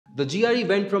The GRE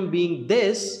went from being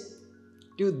this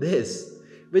to this,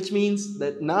 which means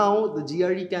that now the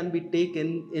GRE can be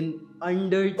taken in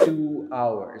under 2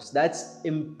 hours. That's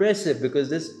impressive because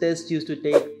this test used to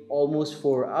take almost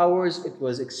 4 hours. It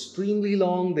was extremely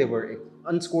long. There were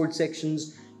unscored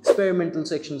sections, experimental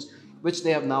sections, which they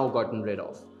have now gotten rid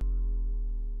of.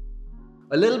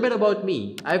 A little bit about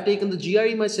me. I've taken the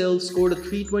GRE myself, scored a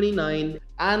 329,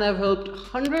 and I've helped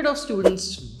hundreds of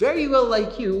students very well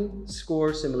like you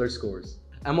score similar scores.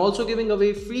 I'm also giving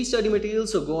away free study material,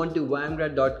 so go on to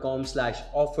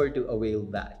ymgrad.com/offer to avail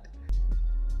that.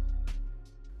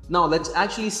 Now let's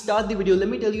actually start the video. Let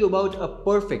me tell you about a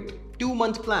perfect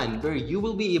 2-month plan where you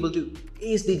will be able to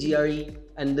ace the GRE,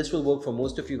 and this will work for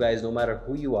most of you guys no matter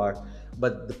who you are.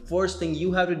 But the first thing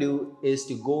you have to do is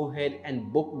to go ahead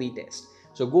and book the test.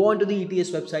 So go on to the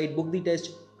ETS website, book the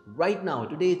test right now,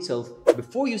 today itself,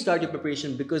 before you start your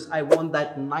preparation, because I want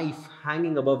that knife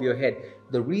hanging above your head.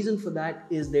 The reason for that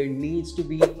is there needs to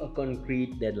be a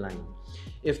concrete deadline.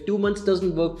 If 2 months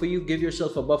doesn't work for you, give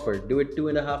yourself a buffer. Do it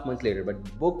 2.5 months later, but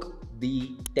book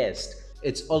the test.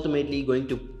 It's ultimately going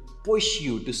to push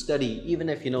you to study, even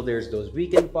if you know there's those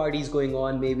weekend parties going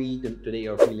on. Maybe today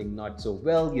you're feeling not so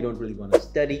well, you don't really want to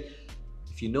study.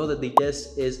 If you know that the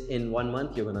test is in 1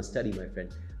 month, you're gonna study, my friend.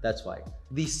 That's why.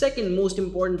 The second most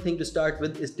important thing to start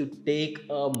with is to take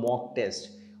a mock test.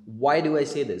 Why do I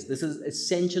say this? This is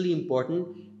essentially important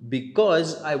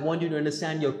because I want you to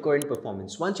understand your current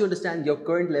performance. Once you understand your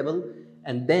current level,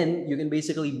 and then you can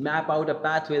basically map out a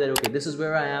pathway that, okay, this is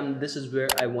where I am, this is where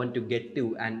I want to get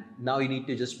to, and now you need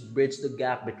to just bridge the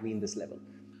gap between this level.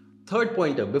 Third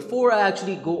pointer, before I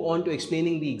actually go on to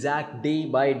explaining the exact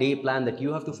day-by-day plan that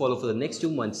you have to follow for the next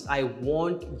 2 months, I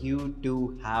want you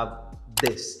to have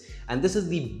this. And this is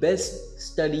the best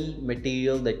study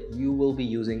material that you will be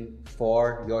using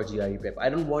for your GRE prep. I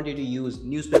don't want you to use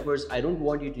newspapers. I don't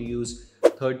want you to use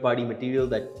third-party material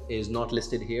that is not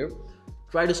listed here.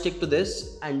 Try to stick to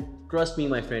this, and trust me,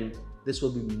 my friend, this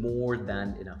will be more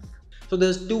than enough. So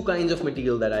there's 2 kinds of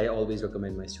material that I always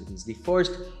recommend my students. The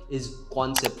first is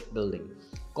concept building.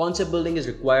 Concept building is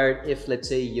required if, let's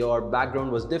say, your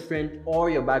background was different or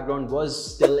your background was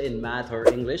still in math or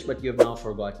English, but you have now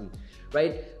forgotten,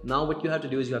 right? Now what you have to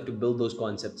do is you have to build those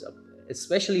concepts up,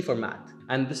 especially for math.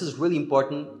 And this is really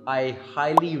important. I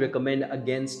highly recommend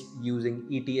against using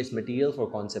ETS material for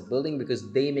concept building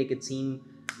because they make it seem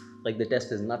like the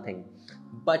test is nothing.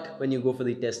 But when you go for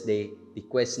the test day, the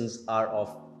questions are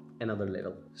of another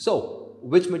level. So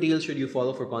which material should you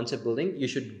follow for concept building? You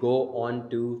should go on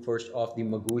to, first off, the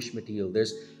Magoosh material.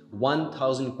 There's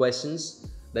 1,000 questions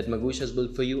that Magoosh has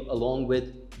built for you, along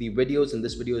with the videos, and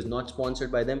this video is not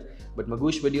sponsored by them, but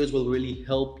Magoosh videos will really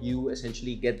help you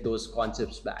essentially get those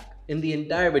concepts back. In the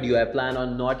entire video, I plan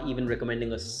on not even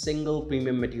recommending a single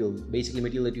premium material, basically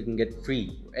material that you can get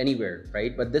free anywhere,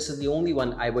 right? But this is the only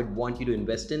one I would want you to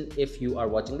invest in if you are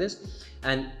watching this.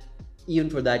 And even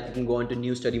for that, you can go on to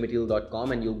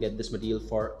newstudymaterial.com and you'll get this material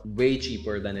for way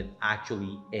cheaper than it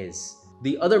actually is.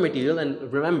 The other material,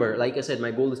 and remember, like I said,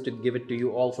 my goal is to give it to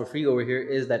you all for free over here,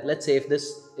 is that let's say if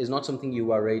this is not something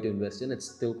you are ready to invest in, it's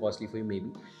still costly for you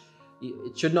maybe.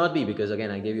 It should not be, because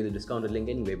again, I gave you the discounted link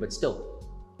anyway, but still,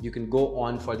 you can go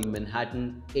on for the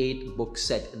Manhattan 8-book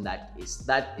set in that case.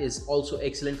 That is also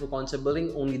excellent for concept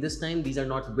building, only this time these are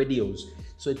not videos.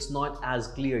 So it's not as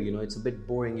clear, you know, it's a bit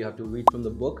boring. You have to read from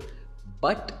the book,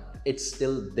 but it's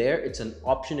still there. It's an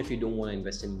option if you don't want to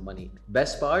invest any money.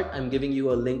 Best part, I'm giving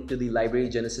you a link to the Library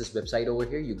Genesis website over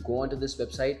here. You go onto this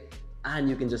website and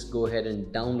you can just go ahead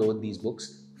and download these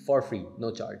books for free,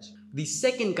 no charge. The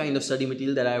second kind of study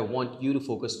material that I want you to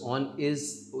focus on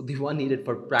is the one needed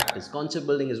for practice. Concept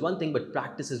building is one thing, but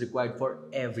practice is required for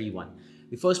everyone.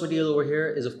 The first material over here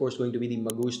is of course going to be the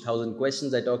Magoosh 1,000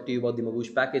 questions. I talked to you about the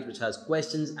Magoosh package, which has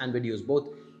questions and videos both.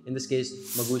 In this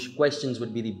case, Magoosh questions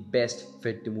would be the best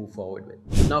fit to move forward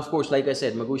with. Now, of course, like I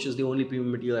said, Magoosh is the only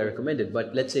premium material I recommended.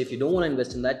 But let's say if you don't want to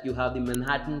invest in that, you have the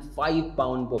Manhattan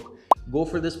 5-pound book. Go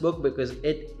for this book because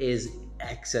it is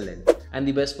excellent. And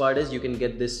the best part is you can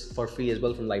get this for free as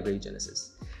well from Library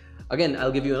Genesis. Again,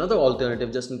 I'll give you another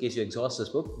alternative just in case you exhaust this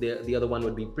book. The other one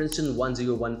would be Princeton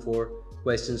 1014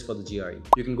 questions for the GRE.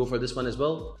 You can go for this one as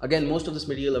well. Again, most of this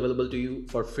material available to you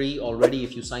for free already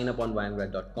if you sign up on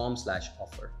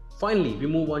YMGrad.com/offer. Finally, we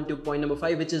move on to point number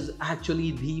 5, which is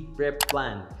actually the prep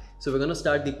plan. So we're going to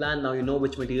start the plan. Now you know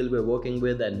which material we're working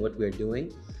with and what we're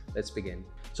doing. Let's begin.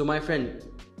 So my friend,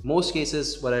 most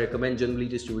cases, what I recommend generally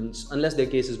to students, unless their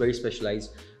case is very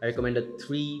specialized, I recommend a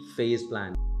 3-phase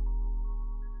plan.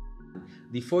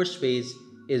 The first phase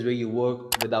is where you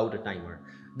work without a timer.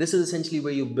 This is essentially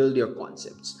where you build your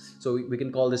concepts. So we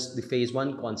can call this the phase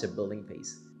 1 concept building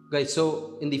phase. Guys,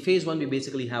 so in the phase 1, we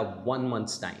basically have 1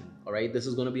 month's time. All right, this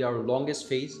is going to be our longest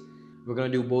phase. We're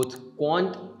going to do both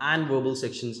quant and verbal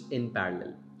sections in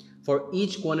parallel. For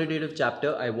each quantitative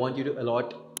chapter, I want you to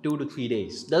allot 2 to 3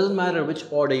 days. Doesn't matter which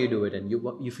order you do it in.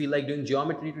 You feel like doing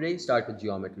geometry today, start with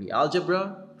geometry.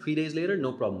 Algebra, 3 days later,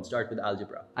 no problem, start with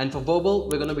algebra. And for verbal,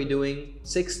 we're going to be doing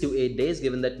 6 to 8 days,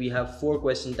 given that we have 4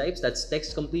 question types. That's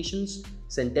text completions,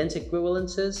 sentence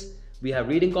equivalences, we have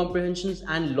reading comprehensions,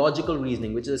 and logical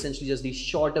reasoning, which is essentially just the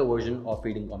shorter version of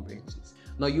reading comprehensions.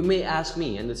 Now you may ask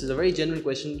me, and this is a very genuine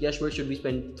question, Yash, where should we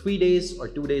spend 3 days or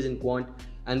 2 days in quant,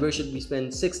 and where should we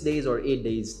spend 6 days or 8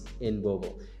 days in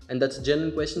verbal? And that's a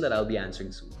genuine question that I'll be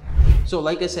answering soon. So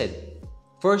like I said,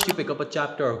 first you pick up a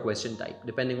chapter or question type,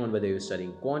 depending on whether you're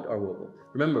studying quant or verbal.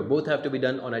 Remember, both have to be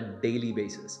done on a daily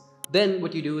basis. Then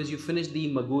what you do is you finish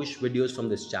the Magoosh videos from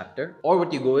this chapter, or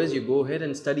what you go is you go ahead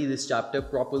and study this chapter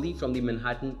properly from the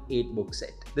Manhattan 8 book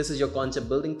set. This is your concept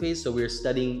building phase, so we're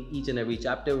studying each and every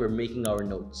chapter, we're making our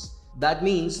notes. That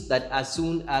means that as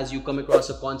soon as you come across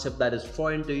a concept that is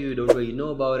foreign to you, you don't really know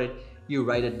about it, you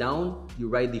write it down, you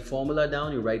write the formula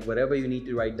down, you write whatever you need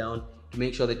to write down to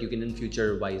make sure that you can in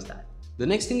future revise that. The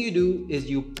next thing you do is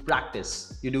you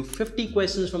practice. You do 50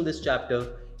 questions from this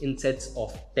chapter in sets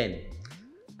of 10.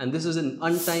 And this is in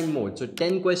untimed mode. So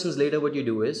 10 questions later, what you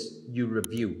do is you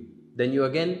review. Then you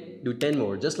again do 10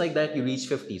 more. Just like that, you reach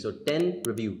 50. So 10,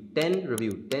 review, 10,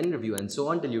 review, 10, review, and so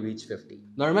on till you reach 50.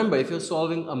 Now remember, if you're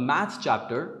solving a math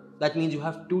chapter, that means you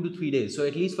have 2 to 3 days. So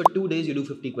at least for 2 days, you do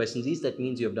 50 questions each. That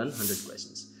means you have done 100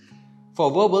 questions.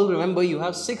 For verbal, remember, you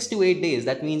have 6 to 8 days.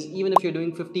 That means even if you're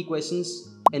doing 50 questions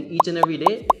and each and every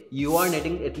day, you are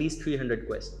netting at least 300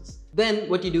 questions. Then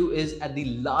what you do is at the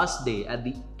last day, at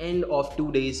the end of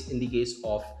 2 days in the case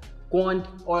of quant,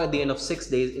 or at the end of 6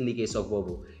 days in the case of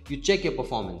verbal, you check your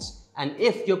performance. And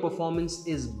if your performance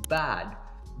is bad,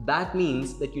 that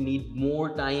means that you need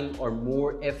more time or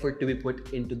more effort to be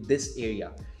put into this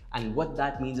area. And what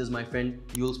that means is, my friend,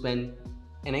 you'll spend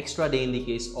an extra day in the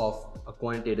case of a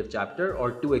quantitative chapter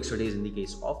or 2 extra days in the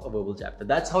case of a verbal chapter.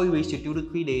 That's how you reach your 2 to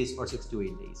 3 days or 6 to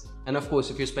 8 days. And of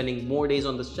course, if you're spending more days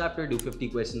on this chapter, do 50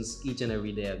 questions each and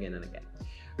every day again and again.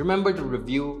 Remember to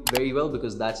review very well,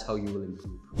 because that's how you will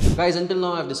improve. Guys, until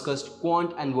now I've discussed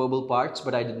quant and verbal parts,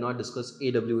 but I did not discuss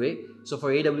AWA. So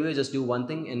for AWA, just do one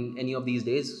thing in any of these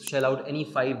days, shell out any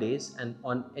 5 days, and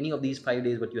on any of these 5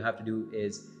 days what you have to do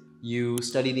is you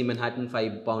study the Manhattan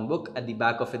 5-pound book. At the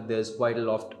back of it, there's quite a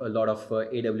lot of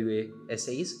AWA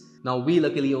essays. Now, we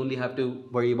luckily only have to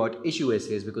worry about issue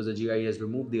essays because the GRE has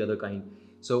removed the other kind.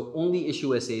 So only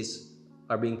issue essays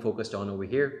are being focused on over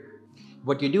here.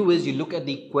 What you do is you look at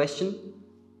the question,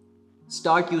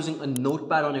 start using a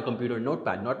notepad on your computer.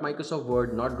 Notepad, not Microsoft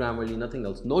Word, not Grammarly, nothing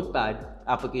else. Notepad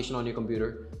application on your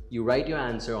computer. You write your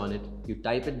answer on it, you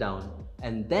type it down.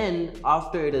 And then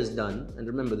after it is done, and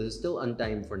remember, this is still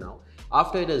untimed for now.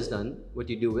 After it is done, what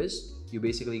you do is you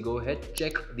basically go ahead,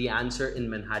 check the answer in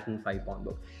Manhattan 5-pound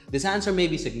book. This answer may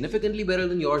be significantly better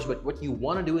than yours, but what you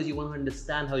want to do is you want to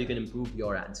understand how you can improve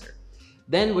your answer.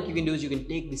 Then what you can do is you can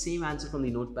take the same answer from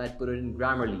the notepad, put it in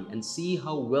Grammarly, and see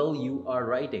how well you are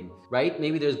writing, right?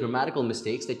 Maybe there's grammatical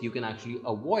mistakes that you can actually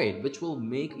avoid, which will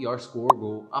make your score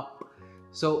go up.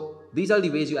 So these are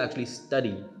the ways you actually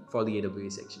study for the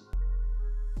AWA section.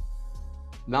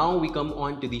 Now we come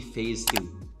on to the phase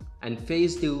 2, and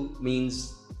phase 2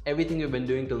 means everything you've been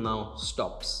doing till now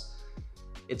stops.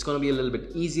 It's going to be a little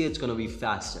bit easier, it's going to be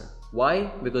faster.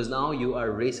 Why? Because now you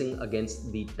are racing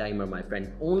against the timer, my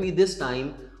friend. Only this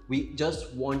time, we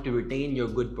just want to retain your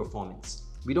good performance.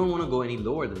 We don't want to go any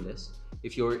lower than this.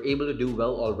 If you're able to do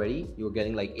well already, you're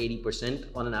getting like 80%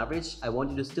 on an average, I want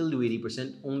you to still do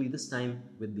 80%, only this time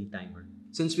with the timer.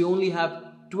 Since we only have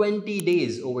 20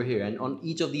 days over here, and on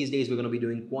each of these days we're going to be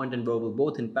doing quant and verbal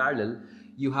both in parallel,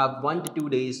 you have 1 to 2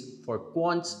 days for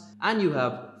quants and you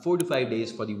have 4 to 5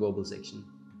 days for the verbal section.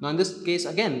 Now in this case,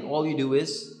 again, all you do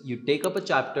is you take up a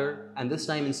chapter, and this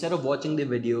time instead of watching the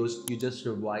videos, you just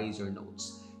revise your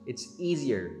notes. It's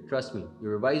easier, trust me. You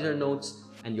revise your notes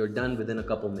and you're done within a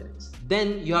couple minutes.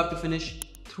 Then you have to finish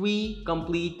 3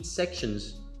 complete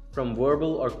sections from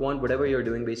verbal or quant, whatever you're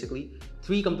doing basically.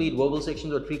 3 complete verbal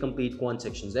sections or 3 complete quant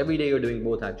sections. Every day you're doing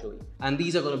both actually. And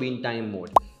these are going to be in time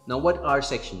mode. Now what are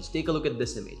sections? Take a look at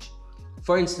this image.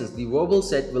 For instance, the verbal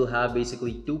set will have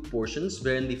basically 2 portions,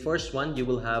 where in the first one you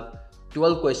will have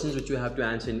 12 questions which you have to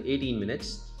answer in 18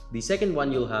 minutes. The second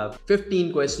one, you'll have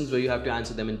 15 questions where you have to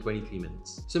answer them in 23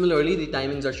 minutes. Similarly, the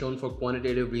timings are shown for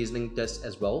quantitative reasoning tests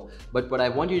as well. But what I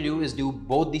want you to do is do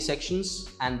both the sections,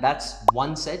 and that's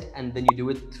one set, and then you do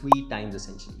it 3 times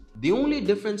essentially. The only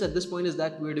difference at this point is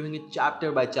that we're doing it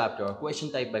chapter by chapter or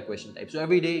question type by question type. So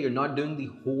every day you're not doing the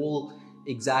whole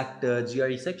exact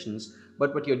GRE sections,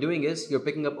 but what you're doing is you're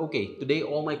picking up, okay, today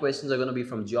all my questions are going to be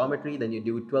from geometry, then you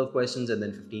do 12 questions and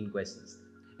then 15 questions,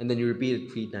 and then you repeat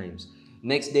it 3 times.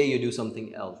 Next day you do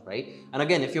something else, right? And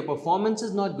again, if your performance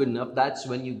is not good enough, that's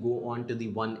when you go on to the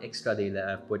 1 extra day that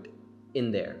I've put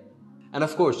in there. And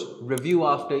of course, review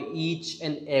after each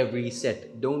and every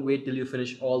set. Don't wait till you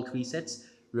finish all 3 sets.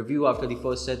 Review after the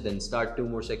first set, then start 2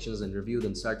 more sections, then review,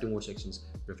 then start 2 more sections,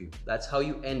 review. That's how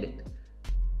you end it.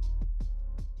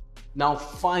 Now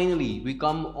finally, we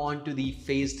come on to the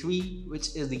phase 3,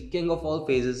 which is the king of all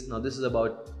phases. Now this is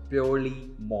about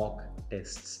purely mock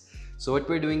tests. So what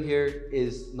we're doing here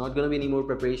is not going to be any more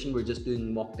preparation. We're just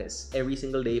doing mock tests every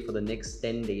single day for the next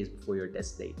 10 days before your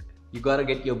test date. You got to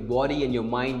get your body and your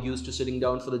mind used to sitting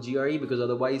down for the GRE, because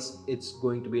otherwise it's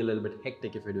going to be a little bit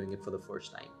hectic if you're doing it for the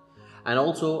first time. And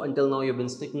also, until now you've been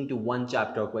sticking to 1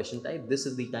 chapter or question type. This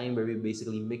is the time where we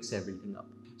basically mix everything up.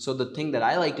 So the thing that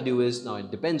I like to do is, now it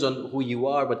depends on who you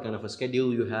are, what kind of a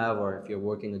schedule you have, or if you're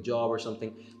working a job or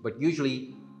something, but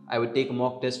usually I would take a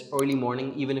mock test early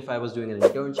morning. Even if I was doing an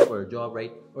internship or a job,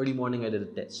 right? Early morning I did a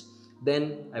test.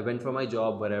 Then I went for my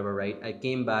job, whatever, right? I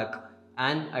came back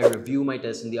and I review my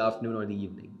test in the afternoon or the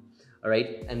evening. All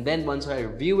right. And then once I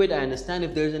review it, I understand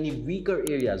if there's any weaker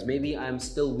areas. Maybe I'm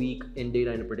still weak in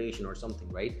data interpretation or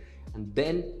something, right? And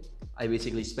then I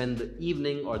basically spend the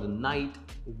evening or the night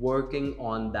working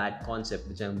on that concept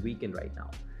which I'm weak in right now.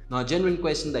 Now, a genuine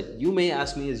question that you may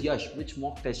ask me is, Yash, which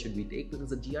mock test should we take? Because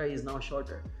the GRE is now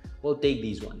shorter. Well, take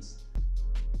these ones.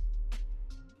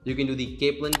 You can do the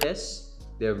Kaplan tests.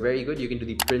 They're very good. You can do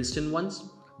the Princeton ones.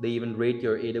 They even rate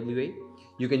your AWA.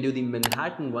 You can do the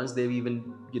Manhattan ones. They've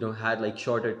even, had like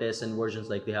shorter tests and versions,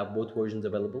 like they have both versions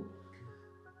available.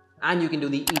 And you can do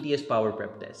the ETS Power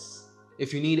Prep tests.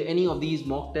 If you need any of these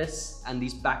mock tests and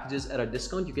these packages at a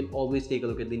discount, you can always take a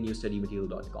look at the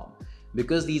newstudymaterial.com.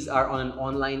 Because these are on an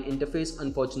online interface,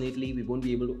 unfortunately, we won't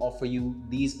be able to offer you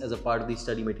these as a part of the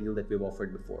study material that we've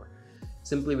offered before,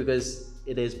 simply because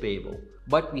it is payable.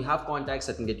 But we have contacts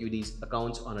that can get you these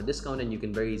accounts on a discount, and you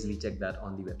can very easily check that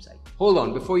on the website. Hold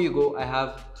on, before you go, I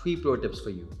have 3 pro tips for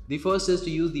you. The first is to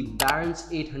use the Barron's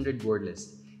 800 word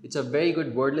list. It's a very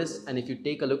good word list, and if you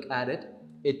take a look at it,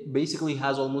 it basically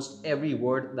has almost every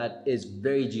word that is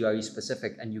very GRE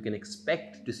specific and you can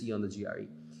expect to see on the GRE.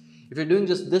 If you're doing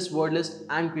just this word list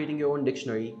and creating your own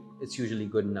dictionary, it's usually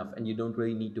good enough and you don't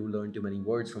really need to learn too many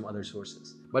words from other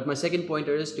sources. But my second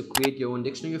pointer is to create your own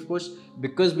dictionary, of course,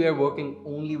 because we are working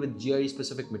only with GRE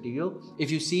specific material. If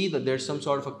you see that there's some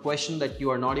sort of a question that you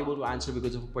are not able to answer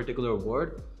because of a particular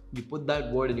word, you put that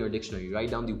word in your dictionary, write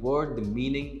down the word, the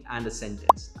meaning, and the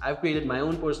sentence. I've created my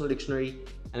own personal dictionary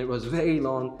and it was very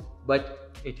long,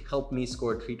 but it helped me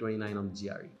score 329 on the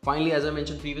GRE. Finally, as I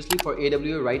mentioned previously, for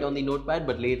AWA, write on the notepad,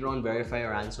 but later on verify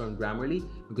your answer on Grammarly,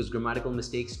 because grammatical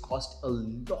mistakes cost a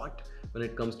lot when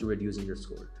it comes to reducing your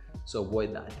score. So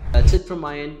avoid that. That's it from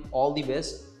my end. All the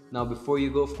best. Now, before you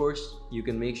go, of course, you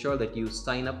can make sure that you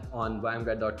sign up on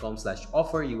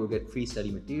ymgrad.com/offer. You will get free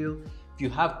study material. If you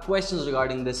have questions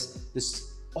regarding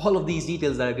all of these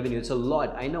details that I've given you, it's a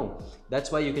lot, I know.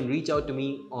 That's why you can reach out to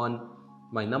me on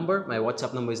my number. My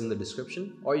WhatsApp number is in the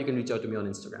description, or you can reach out to me on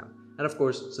Instagram. And of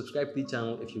course, subscribe to the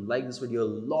channel if you like this video. A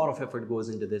lot of effort goes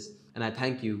into this, and I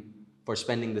thank you for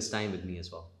spending this time with me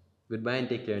as well. Goodbye and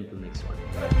take care until next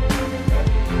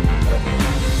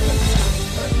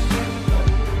one.